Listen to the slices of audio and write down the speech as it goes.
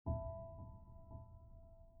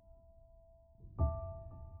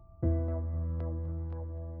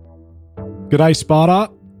G'day,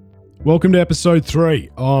 Sparta. Welcome to episode 3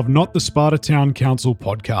 of Not the Sparta Town Council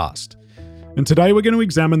podcast. And today we're going to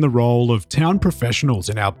examine the role of town professionals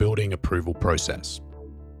in our building approval process.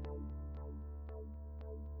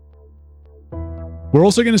 We're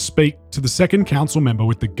also going to speak to the second council member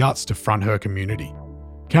with the guts to front her community,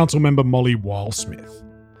 Councilmember Whilesmith.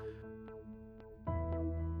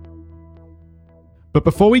 But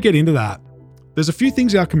before we get into that, there's a few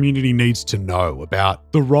things our community needs to know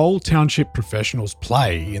about the role township professionals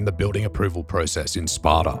play in the building approval process in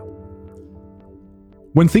Sparta.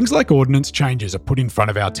 When things like ordinance changes are put in front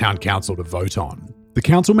of our town council to vote on, the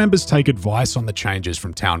council members take advice on the changes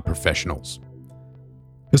from town professionals.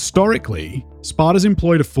 Historically, Sparta's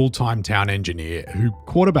employed a full-time town engineer who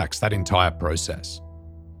quarterbacks that entire process.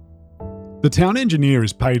 The town engineer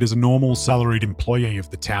is paid as a normal salaried employee of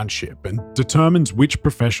the township and determines which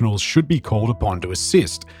professionals should be called upon to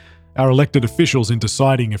assist our elected officials in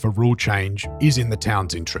deciding if a rule change is in the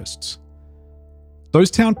town's interests. Those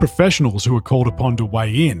town professionals who are called upon to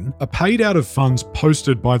weigh in are paid out of funds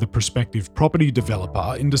posted by the prospective property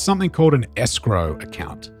developer into something called an escrow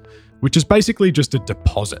account, which is basically just a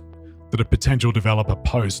deposit that a potential developer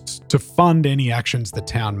posts to fund any actions the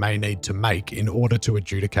town may need to make in order to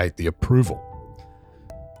adjudicate the approval.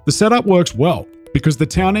 The setup works well because the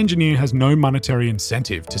town engineer has no monetary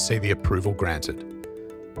incentive to see the approval granted.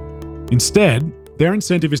 Instead, their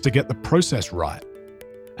incentive is to get the process right,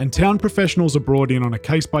 and town professionals are brought in on a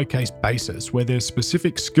case-by-case basis where their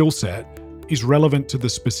specific skill set is relevant to the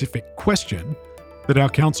specific question that our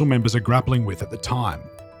council members are grappling with at the time.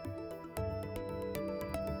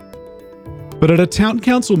 But at a town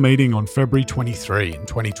council meeting on February 23 in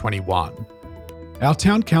 2021, our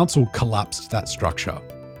town council collapsed that structure.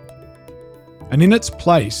 And in its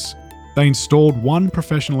place, they installed one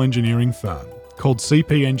professional engineering firm called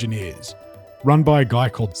CP Engineers, run by a guy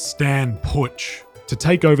called Stan Putsch, to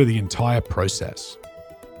take over the entire process.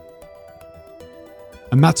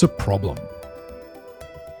 And that's a problem.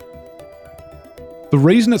 The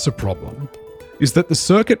reason it's a problem is that the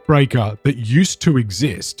circuit breaker that used to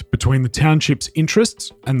exist between the township's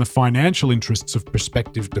interests and the financial interests of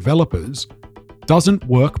prospective developers doesn't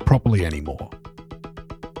work properly anymore.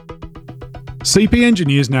 CP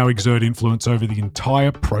Engineers now exert influence over the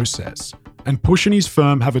entire process, and Push and his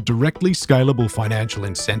firm have a directly scalable financial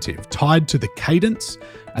incentive tied to the cadence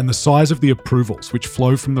and the size of the approvals which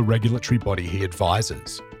flow from the regulatory body he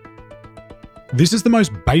advises. This is the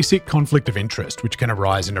most basic conflict of interest which can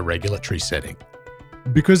arise in a regulatory setting.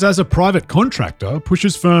 Because as a private contractor,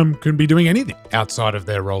 Push's firm can be doing anything outside of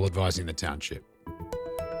their role advising the township.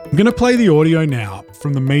 I'm going to play the audio now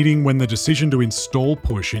from the meeting when the decision to install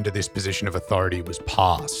Push into this position of authority was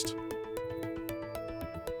passed.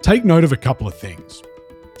 Take note of a couple of things.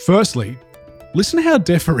 Firstly, listen how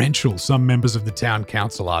deferential some members of the town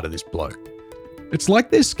council are to this bloke. It's like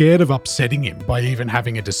they're scared of upsetting him by even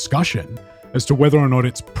having a discussion as to whether or not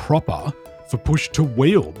it's proper for Push to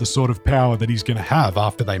wield the sort of power that he's going to have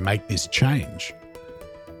after they make this change.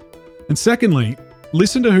 And secondly,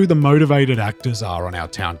 listen to who the motivated actors are on our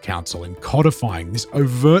town council in codifying this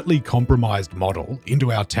overtly compromised model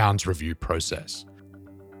into our town's review process.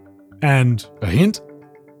 And a hint,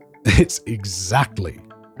 it's exactly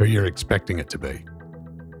who you're expecting it to be.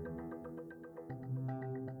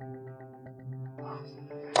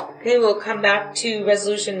 Okay, we'll come back to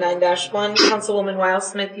Resolution 9-1. Councilwoman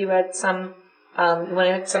Whilesmith, you had some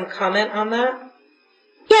comment on that?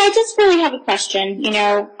 Yeah, I just really have a question.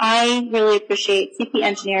 I really appreciate CP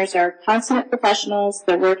engineers are consummate professionals.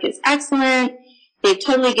 Their work is excellent. They've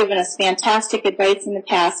totally given us fantastic advice in the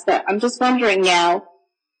past, but I'm just wondering now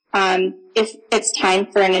if it's time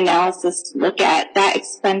for an analysis to look at that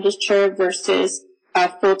expenditure versus a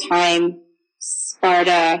full-time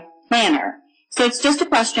Sparta planner. So it's just a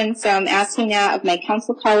question, so I'm asking that of my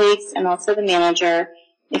council colleagues and also the manager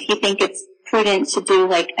if you think it's prudent to do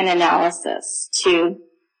like an analysis to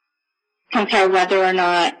compare whether or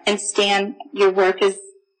not, and Stan, your work is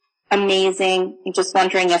amazing. I'm just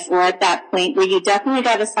wondering if we're at that point where you definitely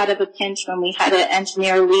got us out of a pinch when we had an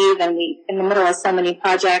engineer leave and we in the middle of so many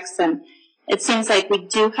projects, and it seems like we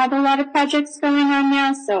do have a lot of projects going on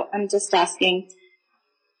now, so I'm just asking,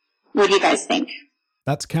 what do you guys think?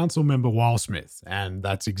 That's Councilmember Whilesmith, and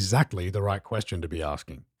that's exactly the right question to be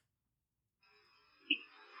asking.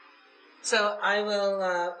 So I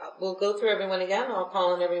will, we'll go through everyone again. I'll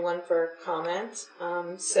call on everyone for comment.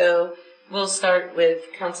 So we'll start with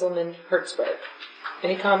Councilman Hertzberg.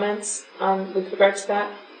 Any comments with regards to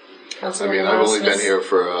that? I've only been here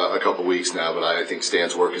for a couple weeks now, but I think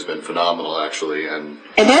Stan's work has been phenomenal, actually. And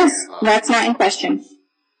it is. That's not in question.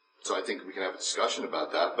 So I think we can have a discussion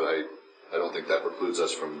about that, but I don't think that precludes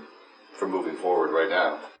us from moving forward right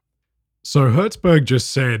now. So Hertzberg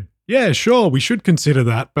just said, yeah, sure, we should consider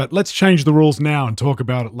that, but let's change the rules now and talk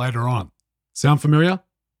about it later on. Sound familiar?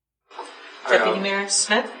 Deputy Mayor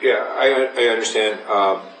Smith? Yeah, I understand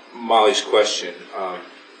Molly's question.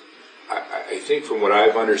 I think from what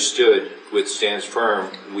I've understood with Stan's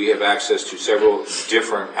firm, we have access to several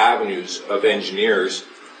different avenues of engineers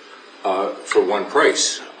for one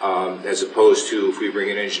price, as opposed to if we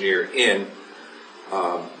bring an engineer in,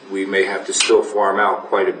 we may have to still farm out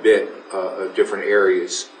quite a bit of different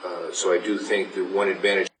areas. So I do think that one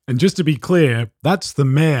advantage. And just to be clear, that's the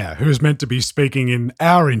mayor who's meant to be speaking in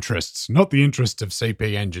our interests, not the interests of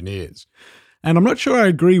CP engineers. And I'm not sure I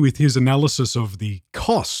agree with his analysis of the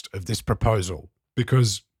cost of this proposal,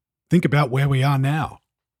 because think about where we are now.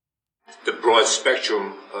 The broad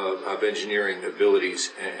spectrum of engineering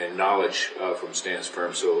abilities and knowledge from Stan's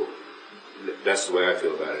firm. So that's the way I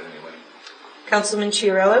feel about it anyway. Councilman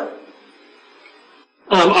Chiarello?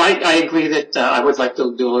 I agree that I would like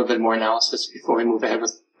to do a little bit more analysis before we move ahead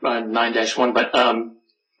with 9-1. But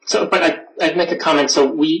I'd make a comment.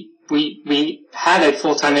 So we had a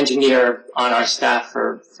full-time engineer on our staff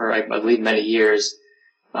for I believe many years,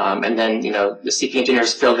 and then the CP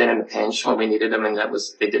engineers filled in the pinch when we needed them, and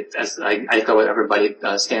they did. As I echo with everybody,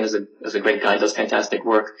 Stan is a great guy, does fantastic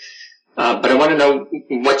work. But I want to know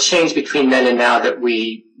what changed between then and now that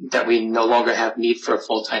we no longer have need for a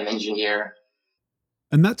full-time engineer.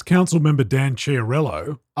 And that's Councilmember Dan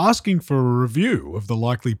Chiarello asking for a review of the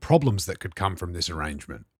likely problems that could come from this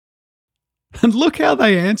arrangement. And look how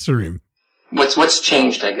they answer him. What's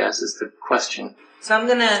changed, I guess, is the question. So I'm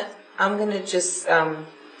gonna just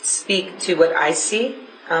speak to what I see.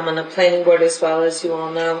 I'm on the planning board as well, as you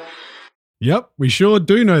all know. Yep, we sure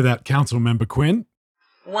do know that, Councilmember Quinn.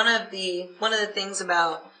 One of the things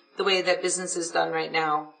about the way that business is done right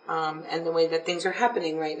now, and the way that things are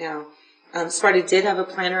happening right now. Sparta did have a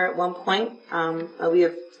planner at one point. We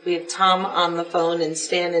have Tom on the phone and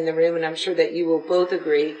Stan in the room, and I'm sure that you will both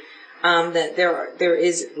agree that there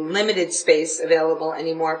is limited space available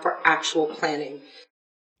anymore for actual planning.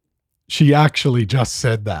 She actually just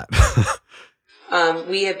said that.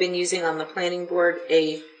 We have been using on the planning board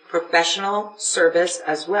a professional service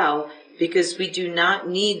as well, because we do not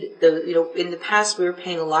need in the past we were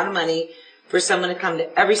paying a lot of money for someone to come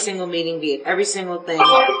to every single meeting, be at every single thing,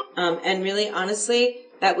 and really, honestly,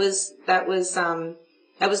 that was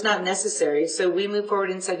not necessary. So we moved forward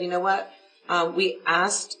and said, you know what? We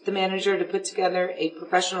asked the manager to put together a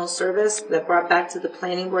professional service that brought back to the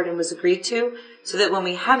planning board and was agreed to, so that when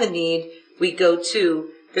we have a need, we go to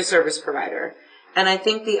the service provider. And I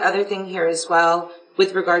think the other thing here as well,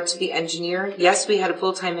 with regard to the engineer, yes, we had a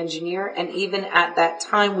full-time engineer, and even at that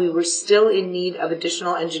time, we were still in need of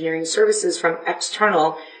additional engineering services from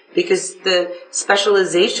external, because the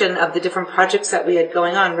specialization of the different projects that we had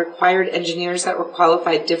going on required engineers that were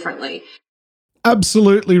qualified differently.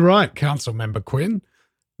 Absolutely right, Councilmember Quinn.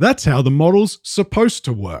 That's how the model's supposed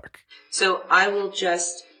to work. So I will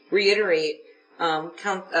just reiterate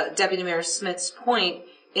Deputy Mayor Smith's point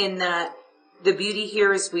in that the beauty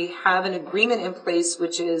here is we have an agreement in place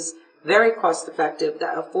which is very cost effective,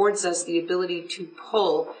 that affords us the ability to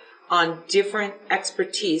pull on different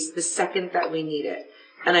expertise the second that we need it.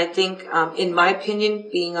 And I think, in my opinion,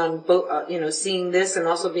 being on both, seeing this and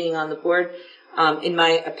also being on the board, in my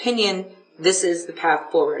opinion, this is the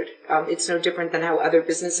path forward. It's no different than how other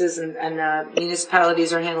businesses and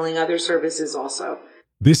municipalities are handling other services also.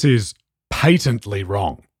 This is patently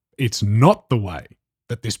wrong. It's not the way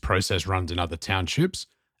that this process runs in other townships,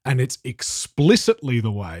 and it's explicitly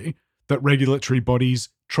the way that regulatory bodies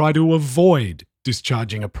try to avoid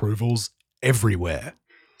discharging approvals everywhere.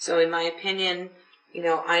 So in my opinion,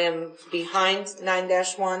 I am behind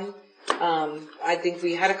 9-1. I think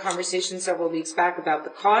we had a conversation several weeks back about the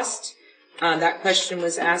cost. That question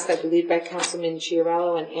was asked, I believe, by Councilman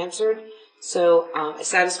Chiarello and answered so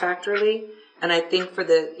satisfactorily. And I think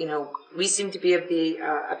we seem to be of the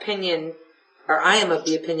opinion, or I am of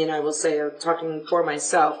the opinion, I will say, of talking for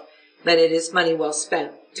myself, that it is money well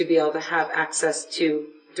spent to be able to have access to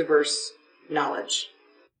diverse knowledge.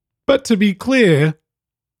 But to be clear,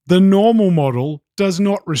 the normal model does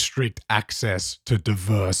not restrict access to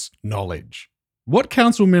diverse knowledge. What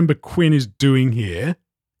Councilmember Quinn is doing here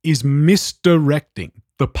is misdirecting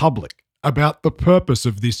the public about the purpose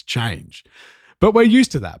of this change. But we're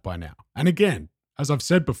used to that by now. And again, as I've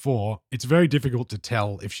said before, it's very difficult to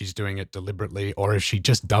tell if she's doing it deliberately or if she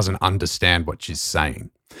just doesn't understand what she's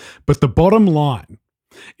saying. But the bottom line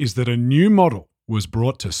is that a new model was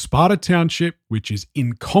brought to Sparta Township, which is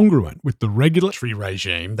incongruent with the regulatory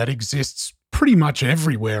regime that exists pretty much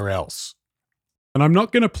everywhere else. And I'm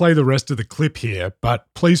not going to play the rest of the clip here, but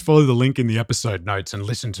please follow the link in the episode notes and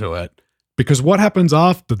listen to it. Because what happens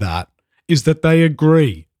after that is that they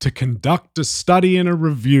agree to conduct a study and a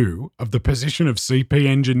review of the position of CP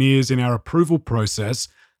engineers in our approval process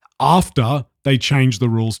after they change the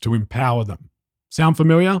rules to empower them. Sound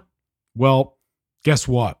familiar? Well, guess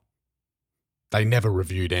what? They never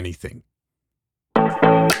reviewed anything.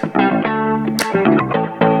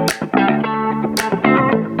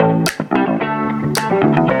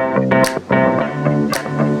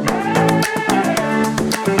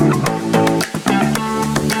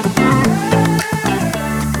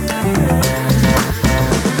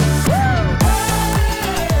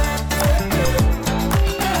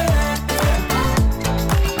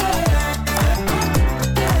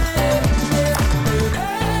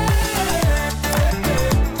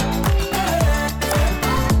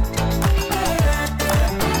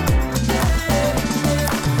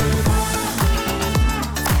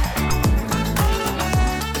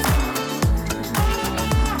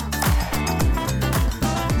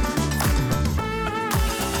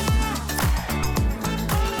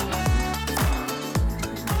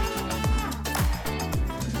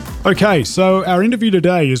 Okay, so our interview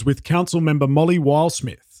today is with Councilmember Molly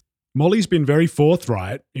Whilesmith. Molly's been very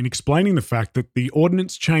forthright in explaining the fact that the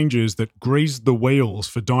ordinance changes that greased the wheels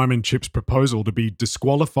for Diamond Chip's proposal to be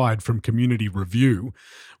disqualified from community review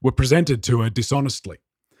were presented to her dishonestly.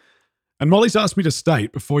 And Molly's asked me to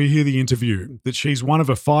state before you hear the interview that she's one of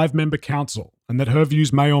a 5-member council and that her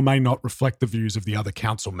views may or may not reflect the views of the other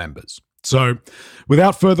council members. So,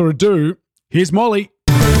 without further ado, here's Molly.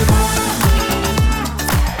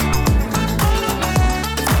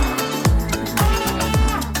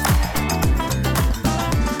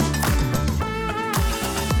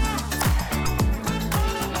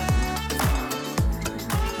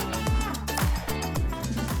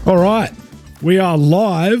 All right, we are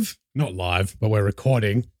not live, but we're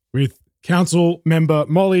recording with Council Member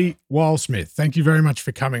Molly Whilesmith. Thank you very much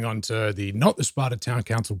for coming on to the Not the Sparta Town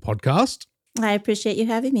Council podcast. I appreciate you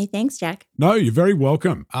having me. Thanks, Jack. No, you're very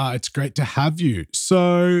welcome. It's great to have you.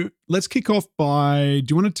 So let's kick off by, do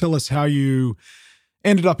you want to tell us how you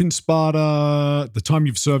ended up in Sparta, the time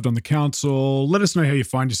you've served on the council? Let us know how you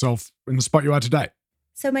find yourself in the spot you are today.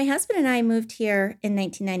 So my husband and I moved here in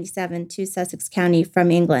 1997 to Sussex County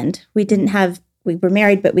from England. We were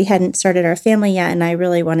married, but we hadn't started our family yet, and I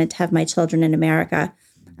really wanted to have my children in America.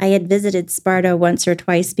 I had visited Sparta once or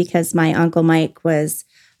twice because my Uncle Mike was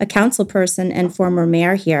a council person and former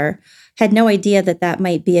mayor here. Had no idea that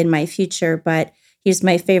might be in my future, but he's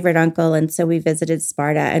my favorite uncle, and so we visited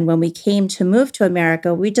Sparta. And when we came to move to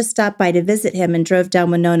America, we just stopped by to visit him and drove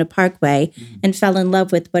down Winona Parkway and fell in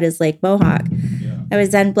love with what is Lake Mohawk. I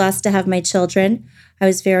was then blessed to have my children. I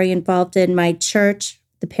was very involved in my church,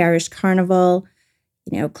 the parish carnival,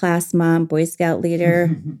 class mom, Boy Scout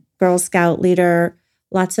leader, Girl Scout leader,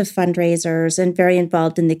 lots of fundraisers, and very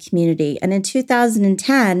involved in the community. And in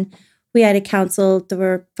 2010, we had a council. There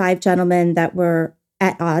were 5 gentlemen that were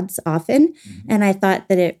at odds often. And I thought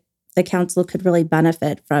that the council could really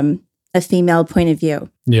benefit from a female point of view.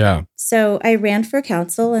 Yeah. So I ran for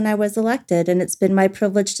council and I was elected, and it's been my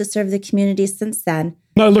privilege to serve the community since then.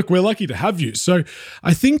 No, look, we're lucky to have you. So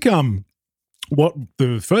I think what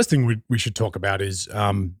the first thing we should talk about is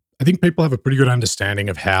I think people have a pretty good understanding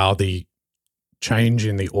of how the change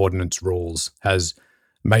in the ordinance rules has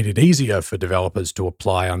made it easier for developers to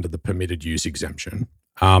apply under the permitted use exemption.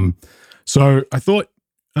 So I thought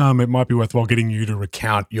it might be worthwhile getting you to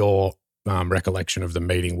recount your recollection of the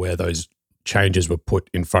meeting where those changes were put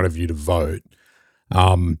in front of you to vote,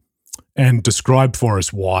 and describe for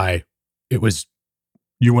us why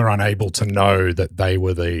you were unable to know that they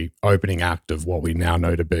were the opening act of what we now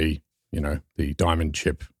know to be, the Diamond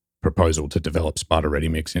Chip proposal to develop Sparta Ready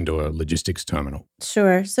Mix into a logistics terminal.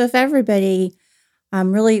 Sure. So if everybody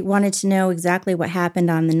really wanted to know exactly what happened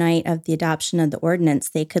on the night of the adoption of the ordinance,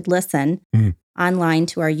 they could listen online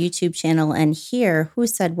to our YouTube channel and hear who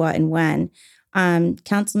said what and when.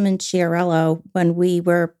 Councilman Chiarello, when we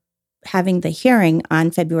were having the hearing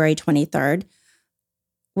on February 23rd,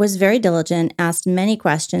 was very diligent, asked many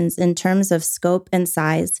questions in terms of scope and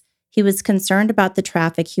size. He was concerned about the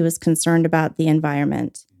traffic. He was concerned about the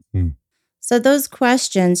environment. So those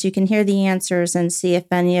questions, you can hear the answers and see if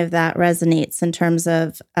any of that resonates in terms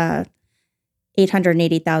of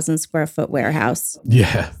 880,000 square foot warehouse.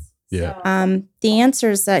 Yeah. Yeah. The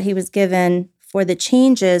answers that he was given for the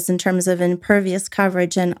changes in terms of impervious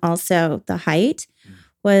coverage and also the height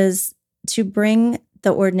was to bring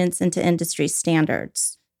the ordinance into industry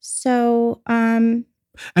standards. So, and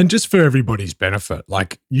just for everybody's benefit,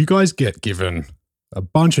 like you guys get given a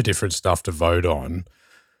bunch of different stuff to vote on,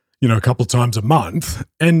 a couple of times a month.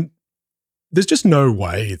 And there's just no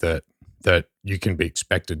way that you can be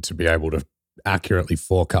expected to be able to accurately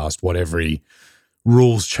forecast what every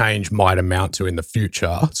rules change might amount to in the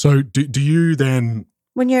future. So do you then...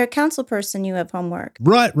 When you're a council person, you have homework.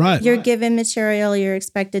 Right. You're given material, you're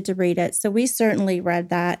expected to read it. So we certainly read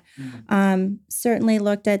that. Certainly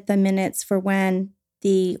looked at the minutes for when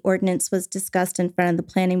the ordinance was discussed in front of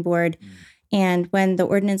the planning board. And when the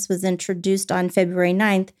ordinance was introduced on February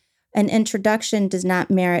 9th, an introduction does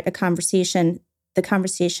not merit a conversation. The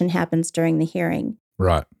conversation happens during the hearing.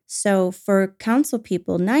 Right. So for council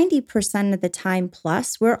people, 90% of the time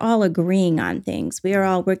plus, we're all agreeing on things. We are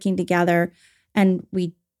all working together and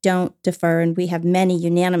we don't defer. And we have many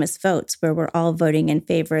unanimous votes where we're all voting in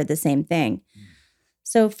favor of the same thing.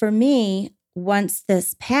 So for me, once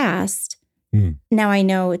this passed, now I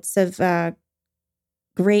know it's of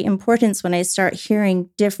great importance when I start hearing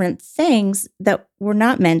different things that were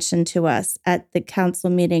not mentioned to us at the council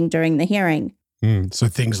meeting during the hearing. So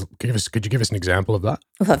things, could you give us an example of that?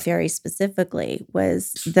 Well, very specifically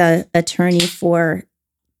was the attorney for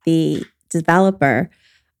the developer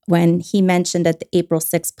when he mentioned at the April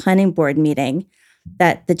 6th planning board meeting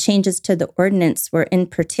that the changes to the ordinance were in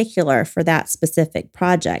particular for that specific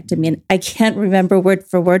project. I mean, I can't remember word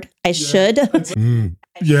for word. I should. I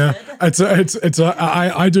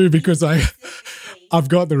do because I've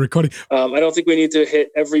got the recording. I don't think we need to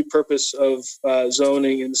hit every purpose of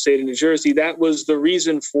zoning in the state of New Jersey. That was the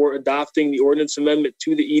reason for adopting the ordinance amendment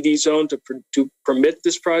to the ED zone to permit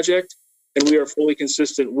this project, and we are fully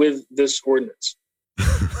consistent with this ordinance.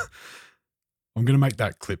 I'm going to make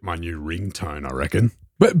that clip my new ringtone, I reckon.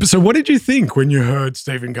 But so what did you think when you heard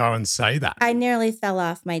Stephen Gowan say that? I nearly fell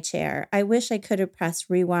off my chair. I wish I could have pressed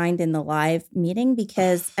rewind in the live meeting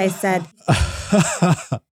because I said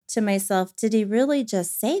to myself, did he really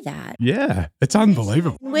just say that? Yeah, it's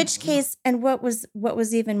unbelievable. In which case, and what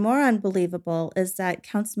was even more unbelievable is that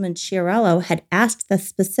Councilman Chiarello had asked the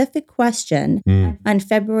specific question on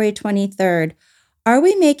February 23rd, are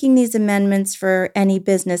we making these amendments for any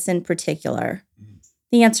business in particular?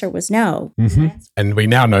 The answer was no. And we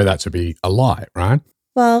now know that to be a lie, right?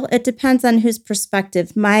 Well, it depends on whose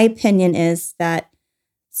perspective. My opinion is that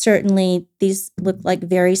certainly these look like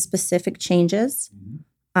very specific changes.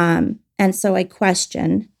 And so I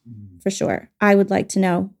question, for sure, I would like to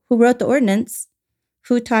know who wrote the ordinance,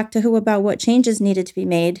 who talked to who about what changes needed to be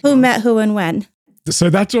made, who met who and when.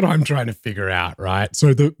 So that's what I'm trying to figure out, right?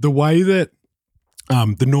 So the way that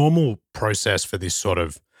the normal process for this sort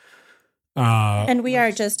of and we are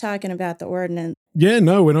just talking about the ordinance. Yeah,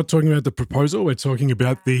 no, we're not talking about the proposal. We're talking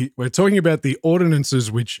about the ordinances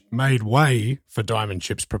which made way for Diamond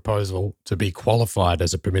Chip's proposal to be qualified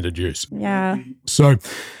as a permitted use. Yeah. So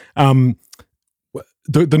the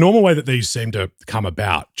normal way that these seem to come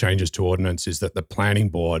about, changes to ordinance, is that the planning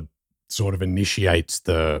board sort of initiates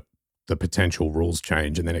the potential rules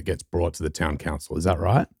change and then it gets brought to the town council. Is that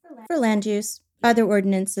right? For land use. Other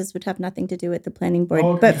ordinances would have nothing to do with the planning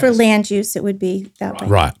board, but for land use, it would be that way.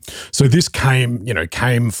 Right. So this came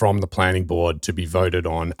from the planning board to be voted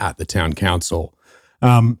on at the town council.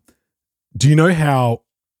 Do you know how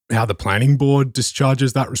the planning board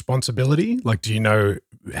discharges that responsibility? Like, do you know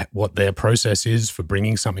what their process is for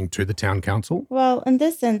bringing something to the town council? Well, in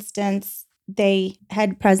this instance, they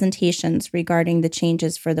had presentations regarding the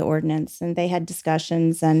changes for the ordinance, and they had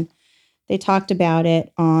discussions, and they talked about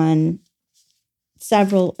it on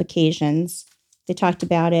several occasions. They talked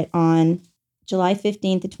about it on July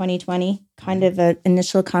 15th of 2020, kind of an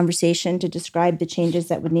initial conversation to describe the changes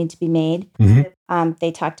that would need to be made.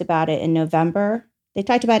 They talked about it in November. They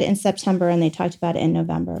talked about it in September, and they talked about it in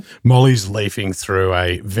November. Molly's leafing through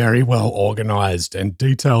a very well-organized and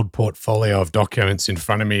detailed portfolio of documents in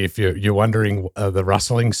front of me. If you're wondering the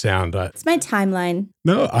rustling sound. It's my timeline.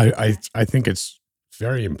 No, I think it's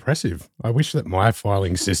very impressive. I wish that my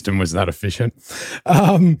filing system was that efficient.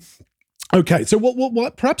 Okay, so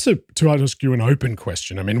what perhaps to ask you an open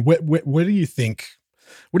question. I mean, what do you think?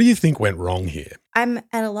 What do you think went wrong here? I'm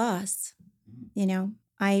at a loss.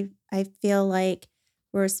 I feel like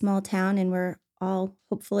we're a small town and we're all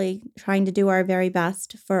hopefully trying to do our very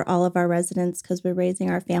best for all of our residents because we're raising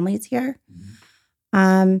our families here.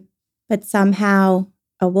 But somehow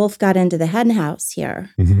a wolf got into the hen house here.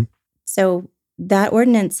 So that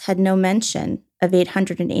ordinance had no mention of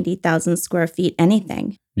 880,000 square feet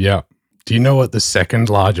anything. Yeah. Do you know what the second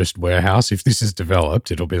largest warehouse, if this is developed,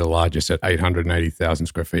 it'll be the largest at 880,000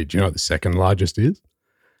 square feet. Do you know what the second largest is?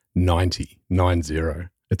 90.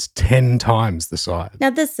 It's 10 times the size. Now,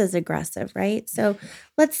 this is aggressive, right? So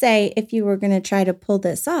let's say if you were going to try to pull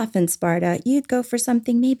this off in Sparta, you'd go for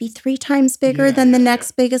something maybe 3 times bigger than the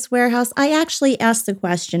next biggest warehouse. I actually asked the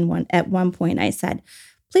question at one point. I said,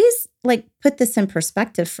 please, put this in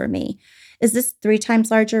perspective for me. Is this 3 times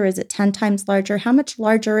larger? Is it 10 times larger? How much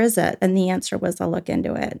larger is it? And the answer was, I'll look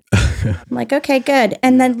into it. I'm like, okay, good.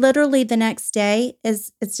 And then literally the next day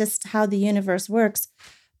it's just how the universe works.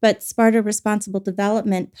 But Sparta Responsible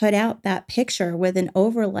Development put out that picture with an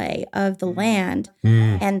overlay of the land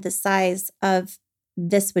and the size of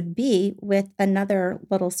this would be, with another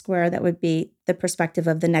little square that would be the perspective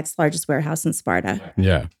of the next largest warehouse in Sparta.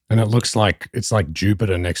 Yeah. And it looks like it's like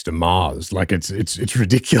Jupiter next to Mars. Like it's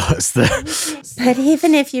ridiculous. But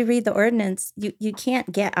even if you read the ordinance, you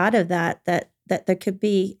can't get out of that there could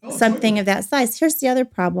be something of that size. Here's the other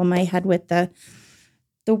problem I had with the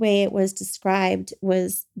way it was described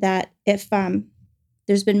was that if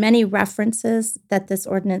there's been many references that this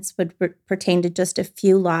ordinance would pertain to just a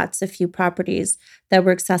few lots, a few properties that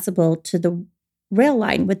were accessible to the rail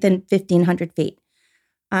line within 1,500 feet.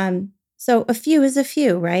 So a few is a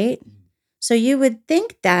few, right? So you would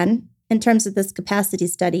think then, in terms of this capacity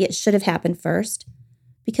study, it should have happened first,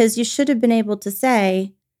 because you should have been able to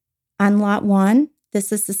say, on lot 1,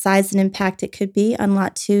 this is the size and impact it could be. On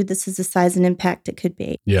lot 2, this is the size and impact it could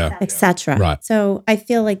be, etc. Right. So I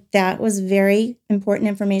feel like that was very important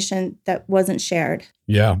information that wasn't shared.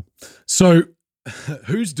 Yeah. So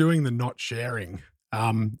who's doing the not sharing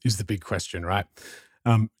is the big question, right?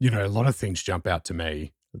 A lot of things jump out to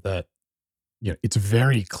me that, it's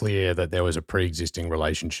very clear that there was a pre-existing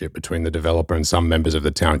relationship between the developer and some members of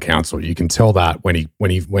the town council. You can tell that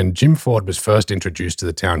when Jim Ford was first introduced to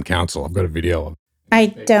the town council. I've got a video of. I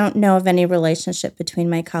don't know of any relationship between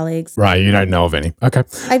my colleagues. Right, you don't know of any. Okay.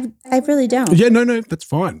 I really don't. Yeah, no, that's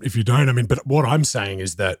fine if you don't. I mean, but what I'm saying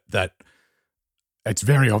is that it's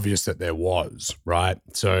very obvious that there was, right?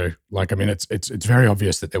 So, it's very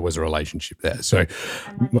obvious that there was a relationship there. So,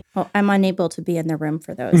 I'm unable to be in the room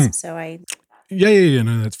for those. So I. Yeah,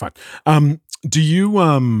 no, that's fine. Do you?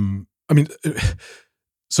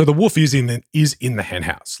 So the wolf is in the hen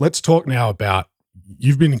house. Let's talk now about.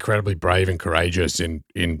 You've been incredibly brave and courageous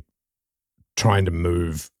in trying to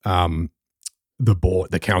move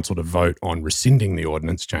the council to vote on rescinding the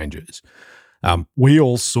ordinance changes. We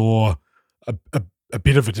all saw a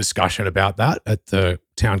bit of a discussion about that at the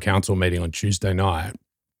town council meeting on Tuesday night.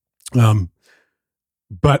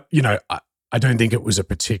 But I don't think it was a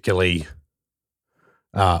particularly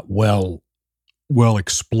well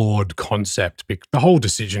explored concept. The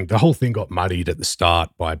whole thing got muddied at the start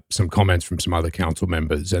by some comments from some other council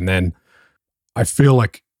members. And then I feel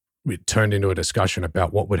like it turned into a discussion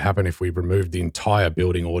about what would happen if we removed the entire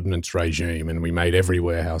building ordinance regime and we made every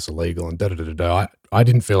warehouse illegal and da-da-da-da-da. I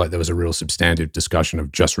didn't feel like there was a real substantive discussion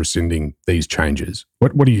of just rescinding these changes.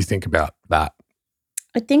 What do you think about that?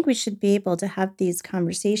 I think we should be able to have these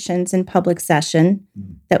conversations in public session,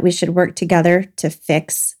 that we should work together to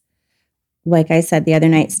fix, like I said the other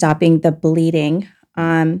night, stopping the bleeding.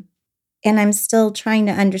 And I'm still trying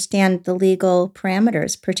to understand the legal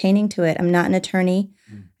parameters pertaining to it. I'm not an attorney.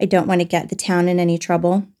 I don't want to get the town in any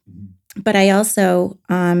trouble. But I also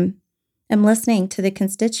am listening to the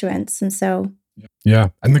constituents. And so. Yeah.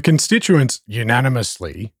 And the constituents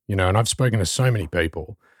unanimously, and I've spoken to so many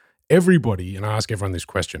people, everybody, and I ask everyone this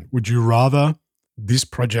question, would you rather this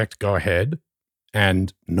project go ahead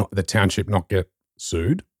and the township not get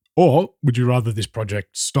sued? Or would you rather this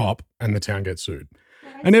project stop and the town get sued?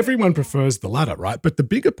 And everyone prefers the latter, right? But the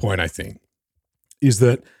bigger point, I think, is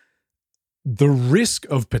that the risk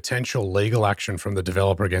of potential legal action from the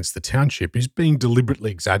developer against the township is being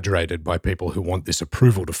deliberately exaggerated by people who want this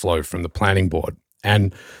approval to flow from the planning board.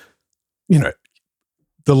 And,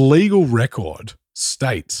 the legal record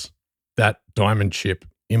states that Diamond Chip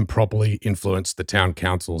improperly influenced the town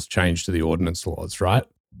council's change to the ordinance laws, right?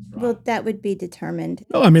 Well, that would be determined.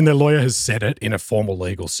 No, I mean, the lawyer has said it in a formal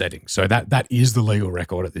legal setting. So that is the legal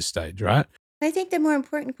record at this stage, right? I think the more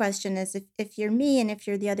important question is if you're me and if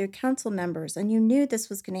you're the other council members and you knew this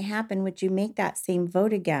was going to happen, would you make that same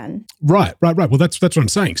vote again? Right. Well, that's what I'm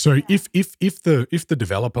saying. So if the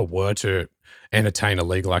developer were to entertain a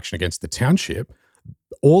legal action against the township,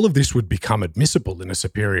 all of this would become admissible in a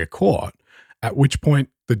superior court, at which point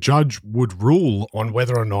the judge would rule on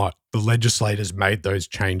whether or not the legislators made those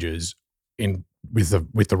changes with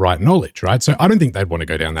the right knowledge, right? So I don't think they'd want to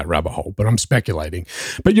go down that rabbit hole, but I'm speculating.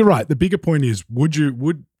 But you're right. The bigger point is, would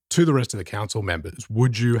to the rest of the council members,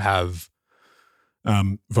 would you have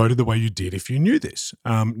voted the way you did if you knew this?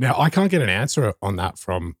 Now, I can't get an answer on that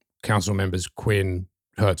from council members Quinn,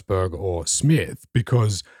 Hertzberg or Smith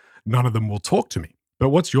because none of them will talk to me. But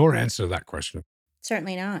what's your answer to that question?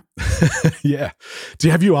 Certainly not. Yeah.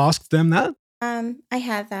 Have you asked them that? I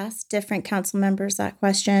have asked different council members that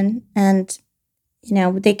question, and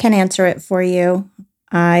they can answer it for you.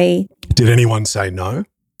 Did anyone say no?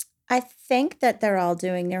 I think that they're all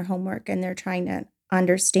doing their homework and they're trying to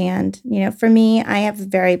understand. For me, I have a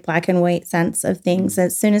very black and white sense of things.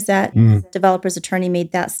 As soon as that developer's attorney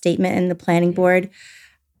made that statement in the planning board,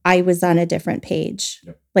 I was on a different page,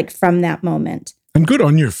 like from that moment. And good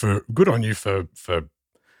on you for.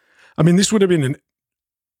 I mean, this would have been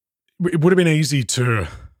it would have been easy to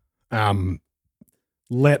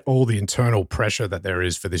let all the internal pressure that there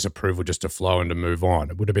is for this approval just to flow and to move on.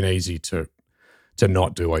 It would have been easy to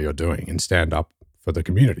not do what you're doing and stand up for the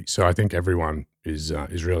community. So I think everyone is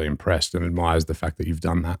really impressed and admires the fact that you've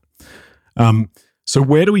done that. So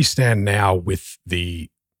where do we stand now with the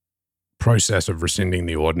process of rescinding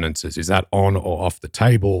the ordinances? Is that on or off the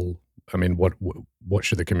table? I mean, what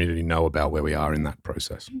should the community know about where we are in that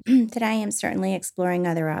process? That I am certainly exploring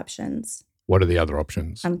other options. What are the other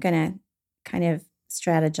options? I'm going to kind of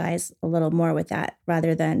strategize a little more with that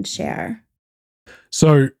rather than share.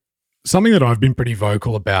 So something that I've been pretty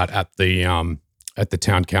vocal about at the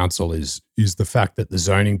town council is the fact that the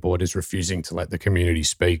zoning board is refusing to let the community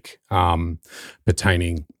speak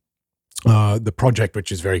pertaining the project,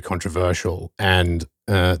 which is very controversial, and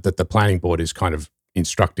that the planning board is kind of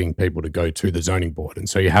instructing people to go to the zoning board. And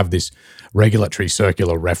so you have this regulatory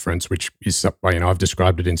circular reference, which is, I've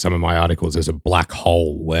described it in some of my articles as a black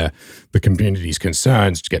hole where the community's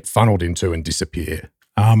concerns get funneled into and disappear.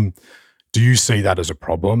 Do you see that as a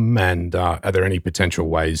problem? And are there any potential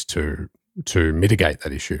ways to mitigate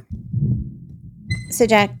that issue? So,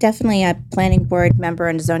 Jack, definitely a planning board member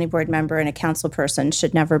and a zoning board member and a council person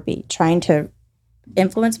should never be trying to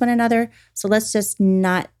influence one another. So let's just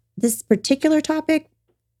not, this particular topic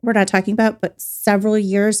we're not talking about, but several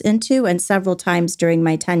years into and several times during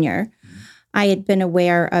my tenure, I had been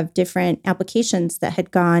aware of different applications that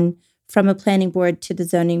had gone from a planning board to the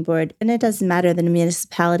zoning board. And it doesn't matter the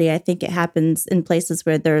municipality. I think it happens in places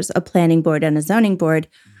where there's a planning board and a zoning board.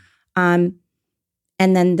 And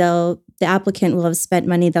then the applicant will have spent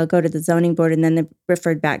money. They'll go to the zoning board and then they're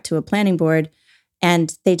referred back to a planning board.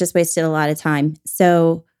 And they just wasted a lot of time.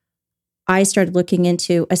 So I started looking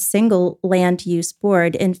into a single land use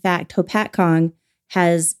board. In fact, Hopatcong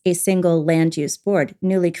has a single land use board,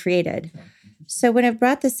 newly created. So when I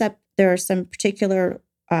brought this up, there are some particular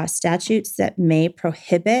statutes that may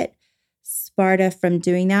prohibit Sparta from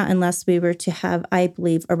doing that unless we were to have, I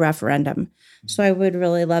believe, a referendum. So I would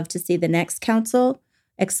really love to see the next council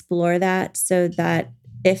explore that so that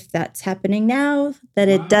if that's happening now, that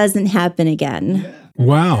it doesn't happen again. Yeah.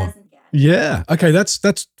 Wow. Yeah. Okay.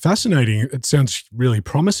 That's fascinating. It sounds really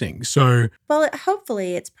promising. So, well,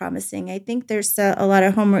 hopefully it's promising. I think there's a lot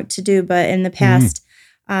of homework to do, but in the past,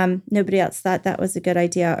 nobody else thought that was a good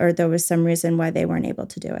idea, or there was some reason why they weren't able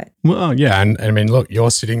to do it. Well, yeah. And I mean, look,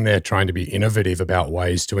 you're sitting there trying to be innovative about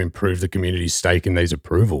ways to improve the community's stake in these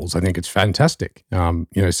approvals. I think it's fantastic. Some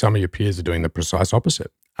of your peers are doing the precise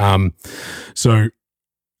opposite. So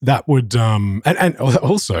that would, and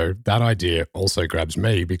also that idea also grabs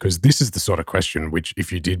me because this is the sort of question which,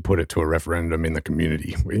 if you did put it to a referendum in the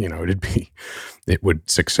community, it would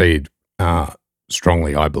succeed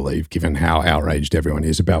strongly, I believe, given how outraged everyone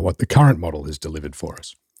is about what the current model has delivered for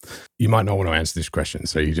us. You might not want to answer this question,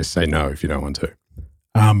 so you just say no if you don't want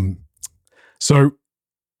to. So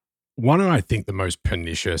one of, I think, the most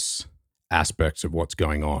pernicious aspects of what's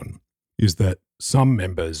going on is that some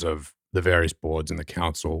members of the various boards in the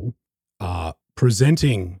council are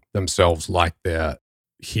presenting themselves like they're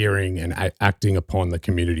hearing and acting upon the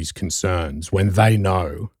community's concerns when they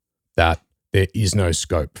know that there is no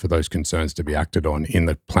scope for those concerns to be acted on in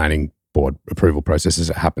the planning board approval process as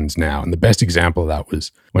it happens now. And the best example of that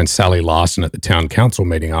was when Sally Larson at the town council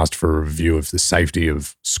meeting asked for a review of the safety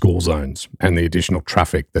of school zones and the additional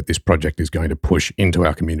traffic that this project is going to push into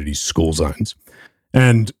our community's school zones.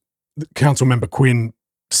 And Councilmember Quinn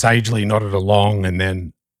sagely nodded along and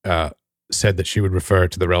then said that she would refer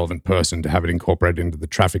it to the relevant person to have it incorporated into the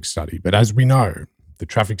traffic study. But as we know, the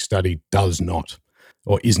traffic study does not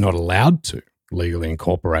or is not allowed to legally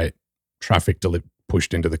incorporate traffic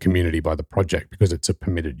pushed into the community by the project because it's a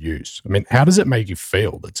permitted use. I mean, how does it make you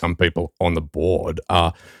feel that some people on the board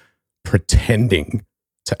are pretending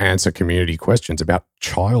to answer community questions about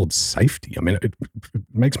child safety? I mean, it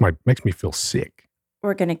makes me feel sick.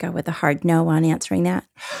 we're going to go with a hard no on answering that.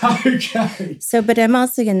 Okay. So, but I'm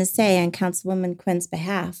also going to say on Councilwoman Quinn's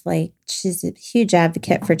behalf, like, she's a huge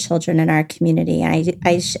advocate for children in our community.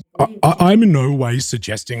 I'm in no way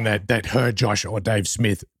suggesting that her, Josh, or Dave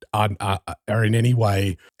Smith are in any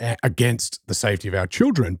way against the safety of our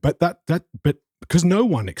children, but because no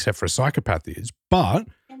one except for a psychopath is, but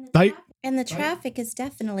And the traffic is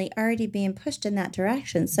definitely already being pushed in that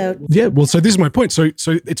direction. So yeah, well, so this is my point. So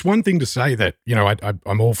it's one thing to say that, you know,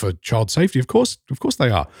 I'm all for child safety. Of course they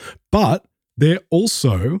are, but they're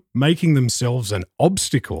also making themselves an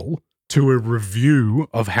obstacle to a review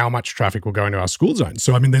of how much traffic will go into our school zone.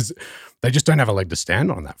 So I mean, they just don't have a leg to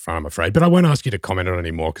stand on that front, I'm afraid. But I won't ask you to comment on it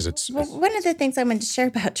anymore because it's one of the things I wanted to share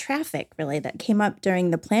about traffic, really, that came up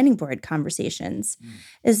during the planning board conversations,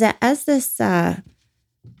 is that as this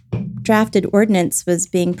drafted ordinance was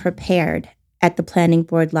being prepared at the planning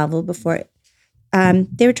board level before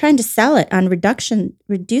they were trying to sell it on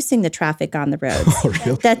reducing the traffic on the roads. Oh,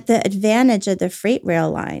 really? That the advantage of the freight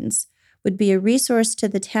rail lines would be a resource to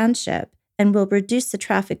the township and will reduce the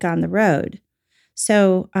traffic on the road.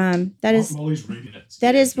 So that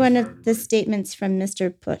is one of the statements from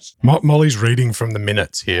Mr. Push. Molly's reading from the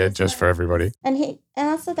minutes here, just for everybody. And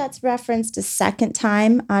also that's referenced a second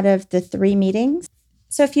time out of the 3 meetings.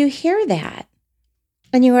 So if you hear that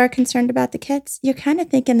and you are concerned about the kids, you're kind of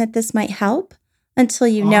thinking that this might help until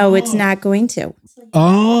you know it's not going to.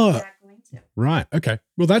 Oh, right. Okay.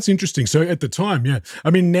 Well, that's interesting. So at the time, yeah. I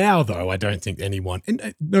mean, now though, I don't think anyone,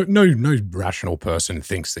 no rational person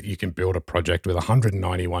thinks that you can build a project with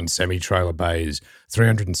 191 semi-trailer bays,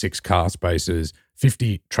 306 car spaces,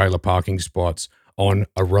 50 trailer parking spots on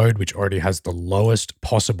a road which already has the lowest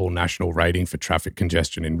possible national rating for traffic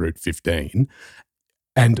congestion in Route 15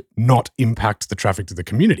 and not impact the traffic to the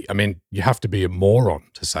community. I mean, you have to be a moron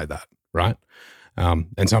to say that, right?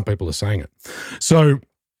 And some people are saying it. So,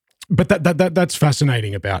 but that's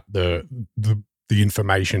fascinating about the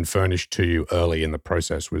information furnished to you early in the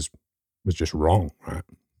process was just wrong, right?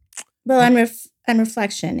 Well, on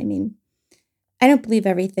reflection, I mean, I don't believe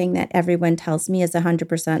everything that everyone tells me is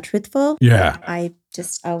 100% truthful. Yeah. I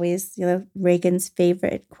just always, Reagan's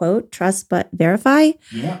favorite quote, trust but verify.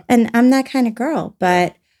 Yeah. And I'm that kind of girl.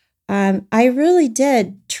 But I really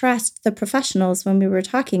did trust the professionals when we were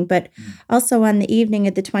talking. But also on the evening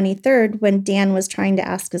of the 23rd, when Dan was trying to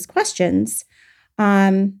ask his questions,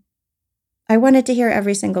 I wanted to hear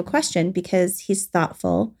every single question because he's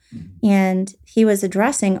thoughtful and he was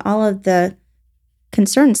addressing all of the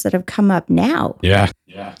concerns that have come up now. Yeah.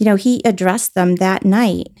 He addressed them that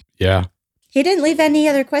night. Yeah. He didn't leave any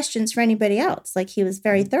other questions for anybody else. Like, he was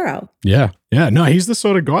very thorough. Yeah. Yeah. No, he's the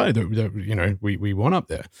sort of guy that we want up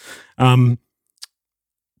there.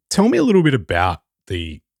 Tell me a little bit about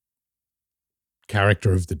the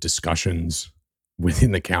character of the discussions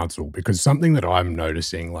within the council, because something that I'm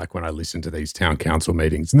noticing, like when I listen to these town council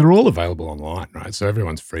meetings, and they're all available online, right? So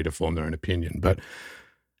everyone's free to form their own opinion, but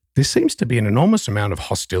there seems to be an enormous amount of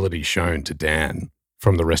hostility shown to Dan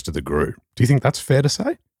from the rest of the group. Do you think that's fair to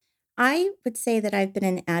say? I would say that I've been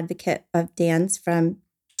an advocate of Dan's from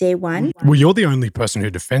day one. Well, you're the only person who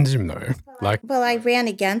defends him, though. Well, I ran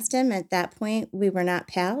against him. At that point, we were not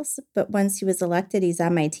pals, but once he was elected, he's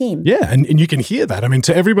on my team. Yeah, and you can hear that. I mean,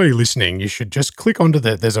 to everybody listening, you should just click onto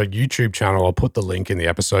there's a YouTube channel. I'll put the link in the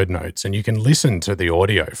episode notes, and you can listen to the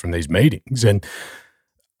audio from these meetings. And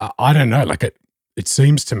I don't know, like it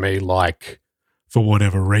seems to me like, for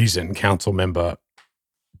whatever reason, Councilmember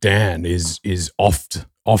Dan is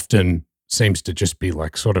often seems to just be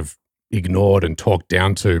like sort of ignored and talked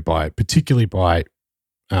down to particularly by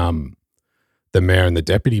the mayor and the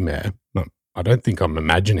deputy mayor. I don't think I'm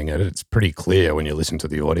imagining it. It's pretty clear when you listen to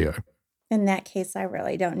the audio. In that case, I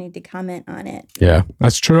really don't need to comment on it. Yeah,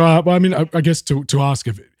 that's true. I mean, I guess to ask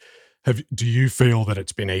do you feel that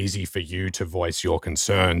it's been easy for you to voice your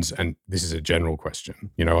concerns? And this is a general question,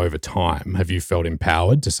 over time, have you felt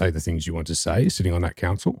empowered to say the things you want to say sitting on that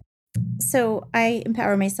council? So I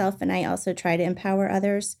empower myself and I also try to empower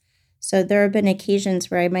others. So there have been occasions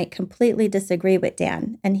where I might completely disagree with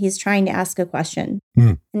Dan and he's trying to ask a question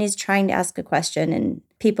and he's trying to ask a question and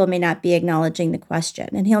people may not be acknowledging the question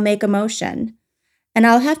and he'll make a motion. And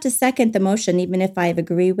I'll have to second the motion, even if I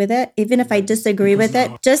agree with it, even if I disagree with it,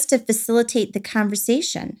 just to facilitate the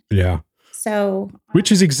conversation. Yeah. So, which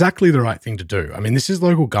is exactly the right thing to do. I mean, this is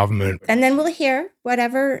local government. And then we'll hear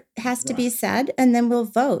whatever has to be said, and then we'll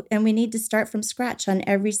vote. And we need to start from scratch on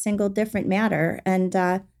every single different matter and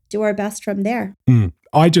do our best from there.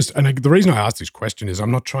 the reason I asked this question is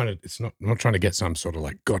I'm not trying to get some sort of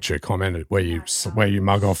like gotcha comment where you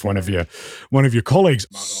mug off one of your colleagues.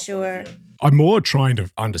 Sure. I'm more trying to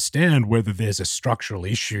understand whether there's a structural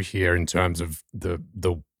issue here in terms of the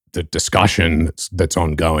discussion that's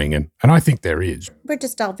ongoing, and I think there is. We're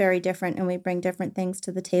just all very different, and we bring different things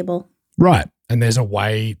to the table. Right, and there's a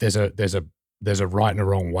right and a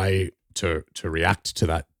wrong way to react to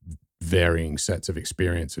that varying sets of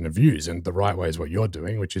experience and of views, and the right way is what you're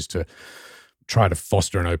doing, which is to try to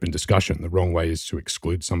foster an open discussion. The wrong way is to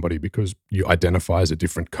exclude somebody because you identify as a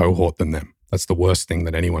different cohort than them. That's the worst thing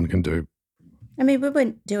that anyone can do. I mean, we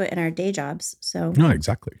wouldn't do it in our day jobs, so. No,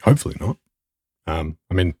 exactly. Hopefully not. I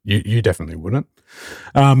mean, you definitely wouldn't.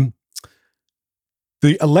 The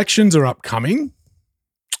elections are upcoming.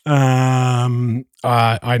 I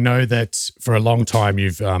know that for a long time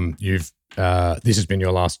you've this has been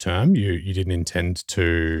your last term. You didn't intend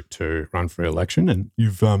to run for election, and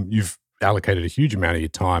you've allocated a huge amount of your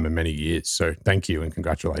time and many years. So thank you and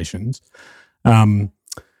congratulations.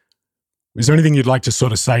 Is there anything you'd like to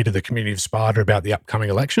sort of say to the community of Sparta about the upcoming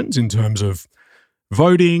elections in terms of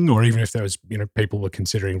voting, or even if there was, people were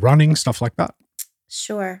considering running, stuff like that?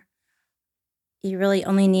 Sure. You really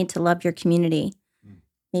only need to love your community.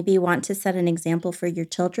 Maybe you want to set an example for your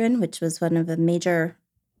children, which was one of the major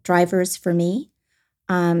drivers for me.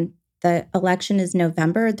 The election is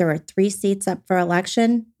November. There are 3 seats up for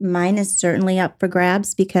election. Mine is certainly up for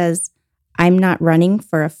grabs because I'm not running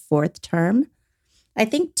for a 4th term. I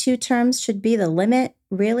think 2 terms should be the limit,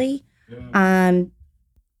 really. Yeah.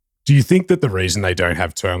 Do you think that the reason they don't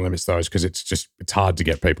have term limits, though, is because it's hard to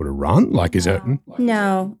get people to run? Like, is it?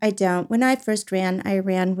 No, I don't. When I first ran, I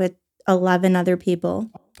ran with 11 other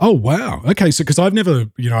people. Oh, wow. Okay. So, because I've never,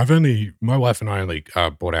 my wife and I only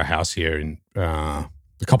bought our house here in a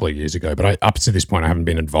couple of years ago, but up to this point, I haven't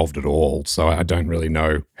been involved at all. So I don't really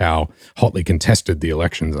know how hotly contested the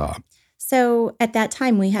elections are. So at that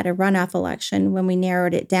time, we had a runoff election when we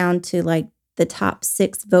narrowed it down to like the top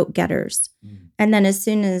 6 vote getters. And then as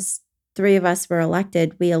soon as 3 of us were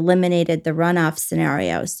elected, we eliminated the runoff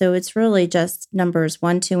scenario. So it's really just numbers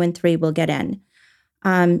 1, 2, and 3 will get in.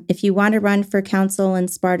 If you want to run for council in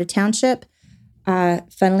Sparta Township,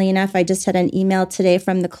 funnily enough, I just had an email today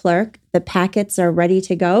from the clerk. The packets are ready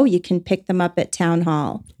to go. You can pick them up at Town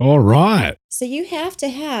Hall. All right. So you have to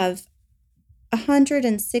have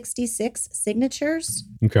 166 signatures.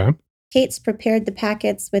 Okay. Kate's prepared the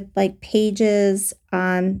packets with like pages.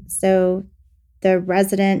 So the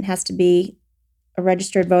resident has to be a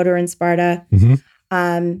registered voter in Sparta.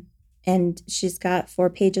 Mm-hmm. And she's got 4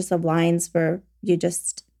 pages of lines where you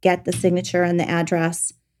just get the signature and the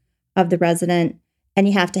address of the resident. And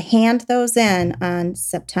you have to hand those in on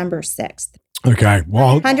September 6th. Okay.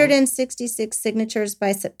 Well, 166 signatures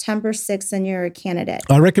by September 6th, and you're a candidate.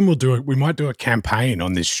 I reckon we might do a campaign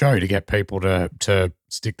on this show to get people to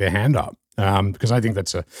stick their hand up. Because I think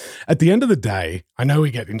that's at the end of the day, I know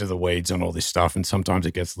we get into the weeds on all this stuff and sometimes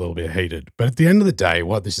it gets a little bit heated, but at the end of the day,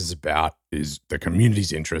 what this is about is the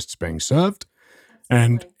community's interests being served.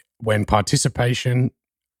 And when participation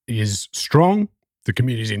is strong, the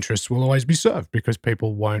community's interests will always be served because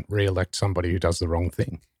people won't re-elect somebody who does the wrong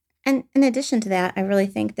thing. And in addition to that, I really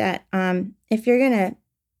think that if you're going to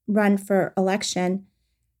run for election,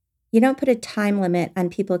 you don't put a time limit on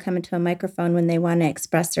people coming to a microphone when they want to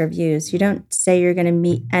express their views. You don't say you're going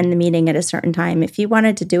to end the meeting at a certain time. If you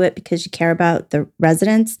wanted to do it because you care about the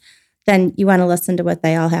residents, then you want to listen to what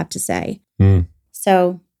they all have to say. Mm.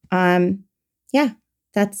 So, yeah,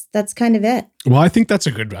 that's kind of it. Well, I think that's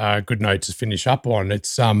a good note to finish up on.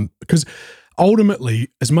 It's because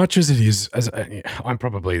ultimately, as much as it is, I'm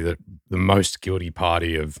probably the most guilty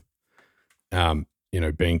party of,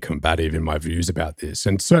 being combative in my views about this,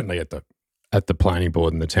 and certainly at the planning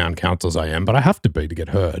board and the town councils I am, but I have to be to get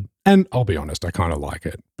heard. And I'll be honest, I kind of like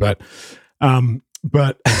it, but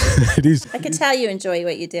it is. I can tell you enjoy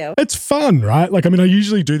what you do. It's fun, right? Like, I mean, I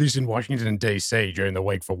usually do this in Washington DC during the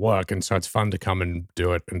week for work, and so it's fun to come and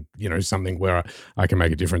do it, and something where I can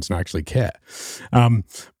make a difference and actually care, or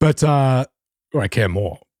I care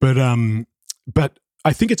more. But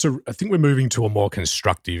I think we're moving to a more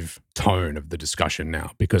constructive tone of the discussion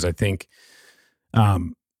now, because I think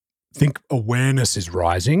awareness is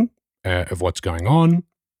rising of what's going on,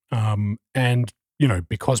 and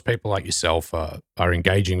because people like yourself are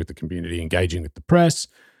engaging with the community, engaging with the press,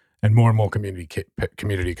 and more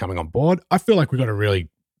community coming on board, I feel like we've got a really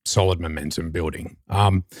solid momentum building.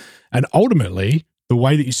 And ultimately, the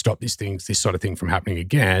way that you stop this sort of thing from happening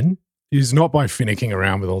again is not by finicking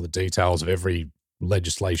around with all the details of every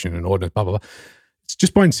legislation and ordinance, blah, blah, blah. It's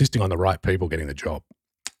just by insisting on the right people getting the job.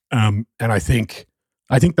 And I think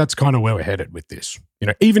I think that's kind of where we're headed with this.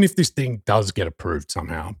 Even if this thing does get approved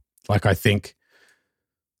somehow, like I think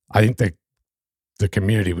that the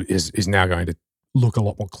community is now going to look a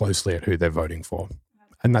lot more closely at who they're voting for,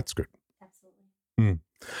 and that's good. Absolutely.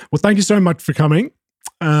 Well, thank you so much for coming.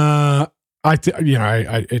 I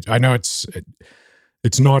know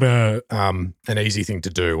it's not an easy thing to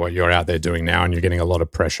do what you're out there doing now, and you're getting a lot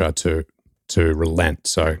of pressure to relent.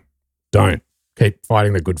 So don't. Keep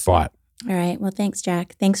fighting the good fight. All right. Well, thanks,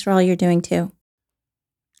 Jack. Thanks for all you're doing too.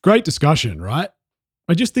 Great discussion, right?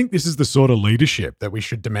 I just think this is the sort of leadership that we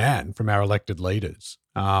should demand from our elected leaders.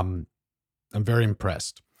 I'm very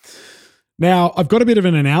impressed. Now, I've got a bit of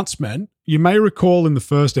an announcement. You may recall in the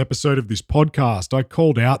first episode of this podcast, I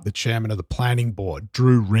called out the chairman of the planning board,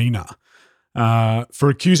 Drew Reena, for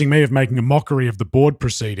accusing me of making a mockery of the board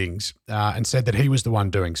proceedings and said that he was the one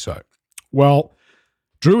doing so. Well,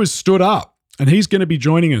 Drew has stood up and he's going to be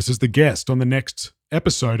joining us as the guest on the next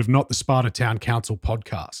episode of Not the Sparta Town Council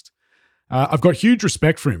podcast. I've got huge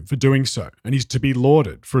respect for him for doing so, and he's to be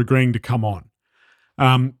lauded for agreeing to come on.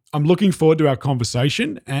 I'm looking forward to our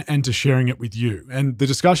conversation and to sharing it with you. And the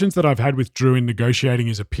discussions that I've had with Drew in negotiating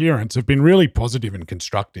his appearance have been really positive and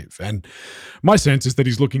constructive. And my sense is that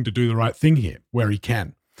he's looking to do the right thing here where he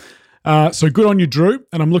can. So good on you, Drew.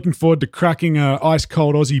 And I'm looking forward to cracking an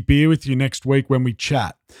ice-cold Aussie beer with you next week when we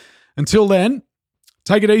chat. Until then,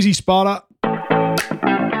 take it easy, Sparta.